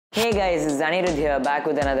Hey guys, this is Anirudh here, back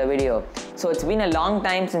with another video. So it's been a long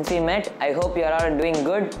time since we met. I hope you are all doing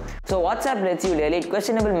good. So WhatsApp lets you delete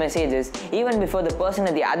questionable messages even before the person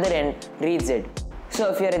at the other end reads it.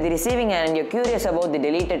 So if you're at the receiving end and you're curious about the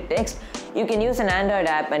deleted text, you can use an Android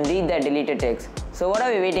app and read that deleted text. So what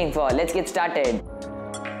are we waiting for? Let's get started.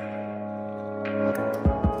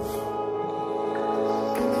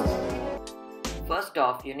 First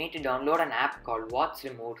off, you need to download an app called What's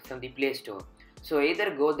Removed from the Play Store. So either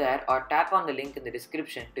go there or tap on the link in the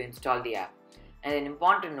description to install the app. And an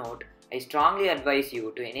important note, I strongly advise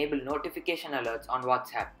you to enable notification alerts on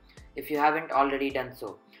WhatsApp if you haven't already done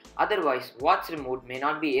so. Otherwise, What's Removed may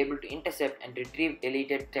not be able to intercept and retrieve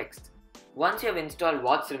deleted text. Once you have installed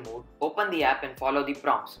What's Removed, open the app and follow the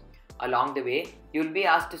prompts. Along the way, you will be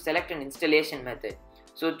asked to select an installation method.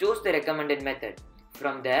 So choose the recommended method.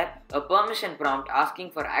 From there, a permission prompt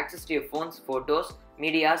asking for access to your phone's photos,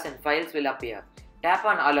 medias and files will appear. Tap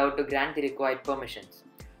on Allow to grant the required permissions.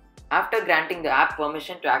 After granting the app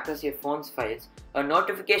permission to access your phone's files, a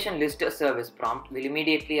notification list or service prompt will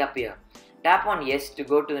immediately appear. Tap on Yes to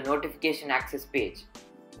go to the notification access page.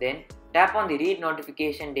 Then, tap on the Read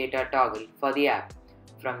Notification Data toggle for the app.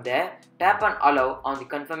 From there, tap on Allow on the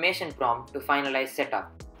confirmation prompt to finalize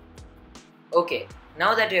setup. Okay,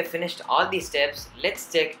 now that we have finished all these steps,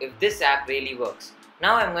 let's check if this app really works.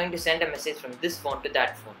 Now I'm going to send a message from this phone to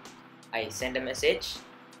that phone. I send a message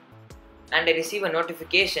and I receive a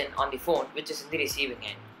notification on the phone which is in the receiving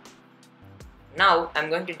end. Now I'm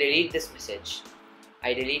going to delete this message.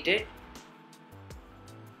 I delete it.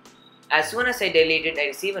 As soon as I delete it, I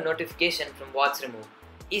receive a notification from What's Removed.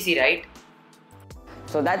 Easy, right?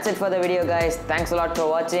 So that's it for the video guys. Thanks a lot for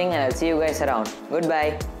watching and I'll see you guys around.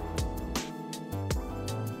 Goodbye.